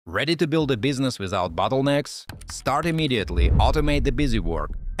Ready to build a business without bottlenecks? Start immediately, automate the busy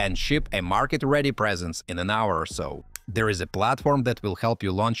work, and ship a market-ready presence in an hour or so. There is a platform that will help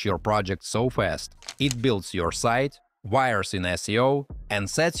you launch your project so fast. It builds your site, wires in SEO, and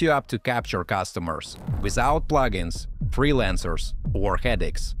sets you up to capture customers without plugins, freelancers, or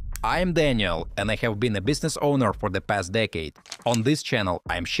headaches. I'm Daniel, and I have been a business owner for the past decade. On this channel,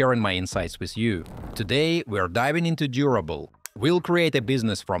 I'm sharing my insights with you. Today, we're diving into Durable. We'll create a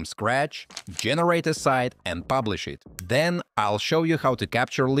business from scratch, generate a site, and publish it. Then I'll show you how to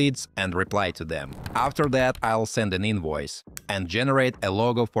capture leads and reply to them. After that, I'll send an invoice and generate a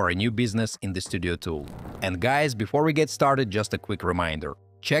logo for a new business in the Studio tool. And guys, before we get started, just a quick reminder.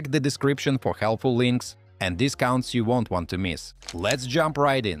 Check the description for helpful links and discounts you won't want to miss. Let's jump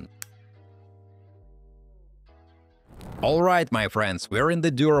right in. Alright, my friends, we're in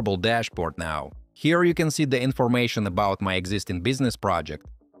the Durable dashboard now. Here you can see the information about my existing business project,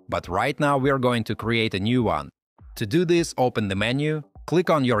 but right now we are going to create a new one. To do this, open the menu,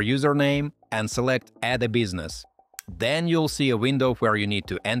 click on your username and select Add a business. Then you'll see a window where you need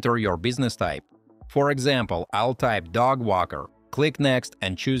to enter your business type. For example, I'll type dog walker, click Next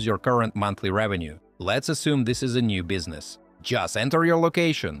and choose your current monthly revenue. Let's assume this is a new business. Just enter your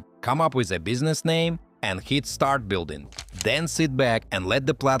location, come up with a business name and hit Start Building. Then sit back and let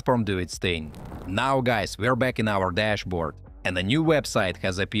the platform do its thing. Now guys, we're back in our dashboard and a new website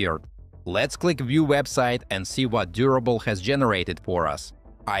has appeared. Let's click View Website and see what Durable has generated for us.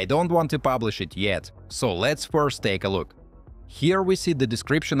 I don't want to publish it yet, so let's first take a look. Here we see the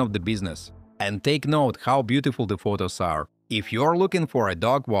description of the business. And take note how beautiful the photos are. If you're looking for a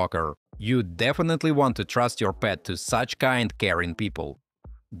dog walker, you definitely want to trust your pet to such kind, caring people.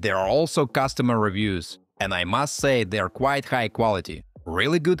 There are also customer reviews, and I must say they're quite high quality.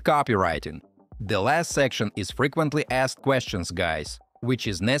 Really good copywriting. The last section is frequently asked questions, guys, which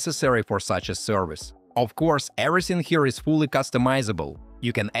is necessary for such a service. Of course, everything here is fully customizable.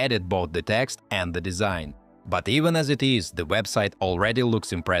 You can edit both the text and the design. But even as it is, the website already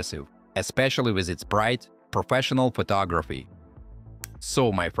looks impressive, especially with its bright, professional photography.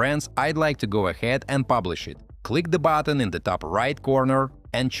 So, my friends, I'd like to go ahead and publish it. Click the button in the top right corner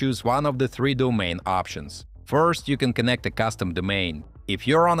and choose one of the three domain options. First, you can connect a custom domain. If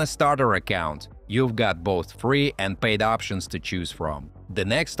you're on a starter account, you've got both free and paid options to choose from. The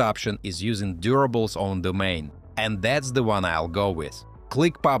next option is using Durable's own domain, and that's the one I'll go with.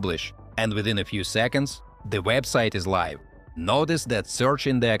 Click Publish, and within a few seconds, the website is live. Notice that search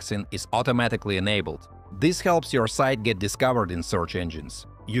indexing is automatically enabled. This helps your site get discovered in search engines.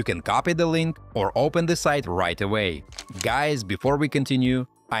 You can copy the link or open the site right away. Guys, before we continue,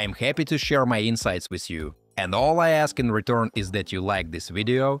 I am happy to share my insights with you. And all I ask in return is that you like this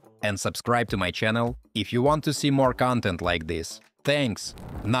video and subscribe to my channel if you want to see more content like this. Thanks!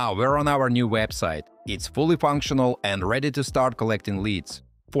 Now we're on our new website. It's fully functional and ready to start collecting leads.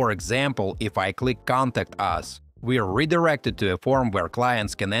 For example, if I click Contact Us, we are redirected to a form where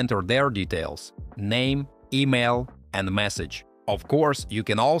clients can enter their details – name, email, and message. Of course, you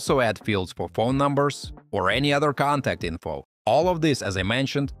can also add fields for phone numbers or any other contact info. All of this, as I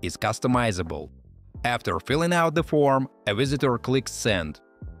mentioned, is customizable. After filling out the form, a visitor clicks Send.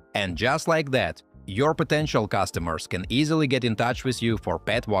 And just like that, your potential customers can easily get in touch with you for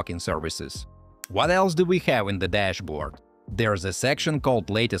pet walking services. What else do we have in the dashboard? There's a section called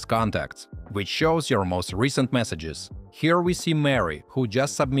Latest Contacts, which shows your most recent messages. Here we see Mary, who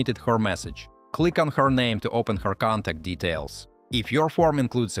just submitted her message. Click on her name to open her contact details. If your form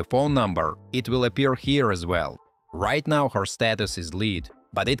includes a phone number, it will appear here as well. Right now her status is lead,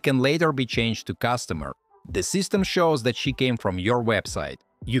 but it can later be changed to customer. The system shows that she came from your website.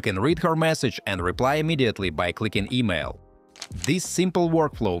 You can read her message and reply immediately by clicking Email. This simple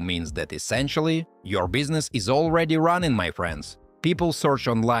workflow means that essentially, your business is already running, my friends. People search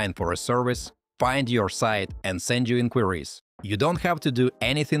online for a service, find your site and send you inquiries. You don't have to do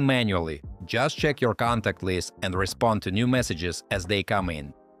anything manually, just check your contact list and respond to new messages as they come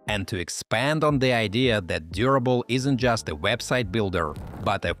in. And to expand on the idea that Durable isn't just a website builder,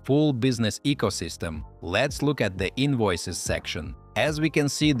 but a full business ecosystem, let's look at the Invoices section. As we can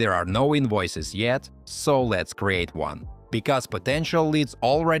see, there are no invoices yet, so let's create one. Because potential leads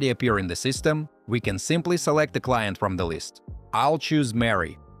already appear in the system, we can simply select a client from the list. I'll choose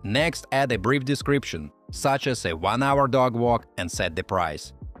Mary. Next, add a brief description, such as a 1-hour dog walk, and set the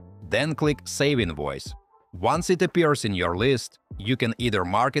price. Then click Save Invoice. Once it appears in your list, you can either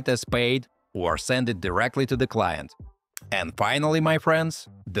mark it as paid or send it directly to the client. And finally, my friends,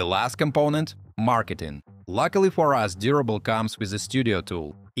 the last component – marketing. Luckily for us, Durable comes with a Studio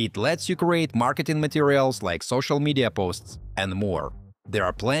tool. It lets you create marketing materials like social media posts and more. There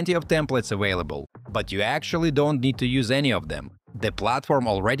are plenty of templates available, but you actually don't need to use any of them. The platform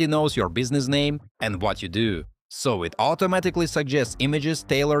already knows your business name and what you do, so it automatically suggests images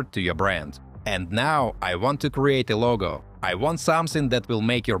tailored to your brand. And now I want to create a logo. I want something that will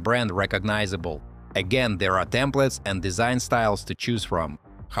make your brand recognizable. Again, there are templates and design styles to choose from.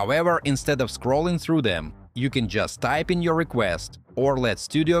 However, instead of scrolling through them, you can just type in your request or let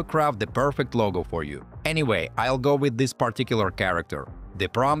Studio craft the perfect logo for you. Anyway, I'll go with this particular character. The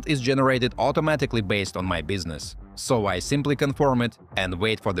prompt is generated automatically based on my business, so I simply confirm it and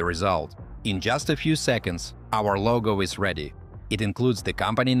wait for the result. In just a few seconds, our logo is ready. It includes the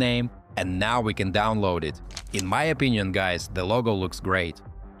company name, and now we can download it. In my opinion, guys, the logo looks great.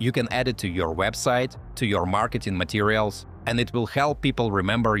 You can add it to your website, to your marketing materials, and it will help people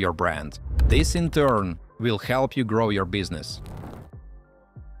remember your brand. This, in turn, will help you grow your business.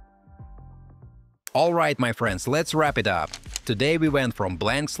 Alright, my friends, let's wrap it up. Today we went from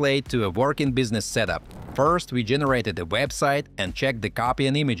blank slate to a working business setup. First, we generated a website and checked the copy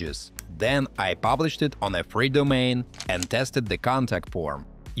and images. Then I published it on a free domain and tested the contact form.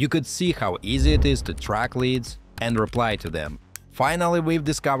 You could see how easy it is to track leads and reply to them. Finally, we've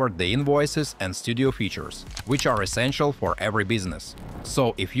discovered the invoices and studio features, which are essential for every business.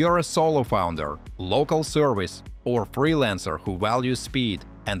 So if you're a solo founder, local service, or freelancer who values speed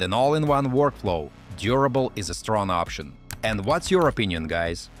and an all-in-one workflow, Durable is a strong option. And what's your opinion,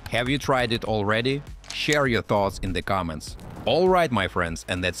 guys? Have you tried it already? Share your thoughts in the comments. Alright, my friends,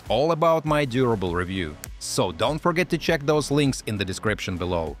 and that's all about my Durable review. So don't forget to check those links in the description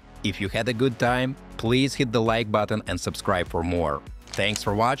below. If you had a good time, please hit the like button and subscribe for more. Thanks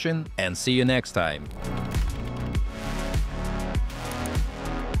for watching, and see you next time!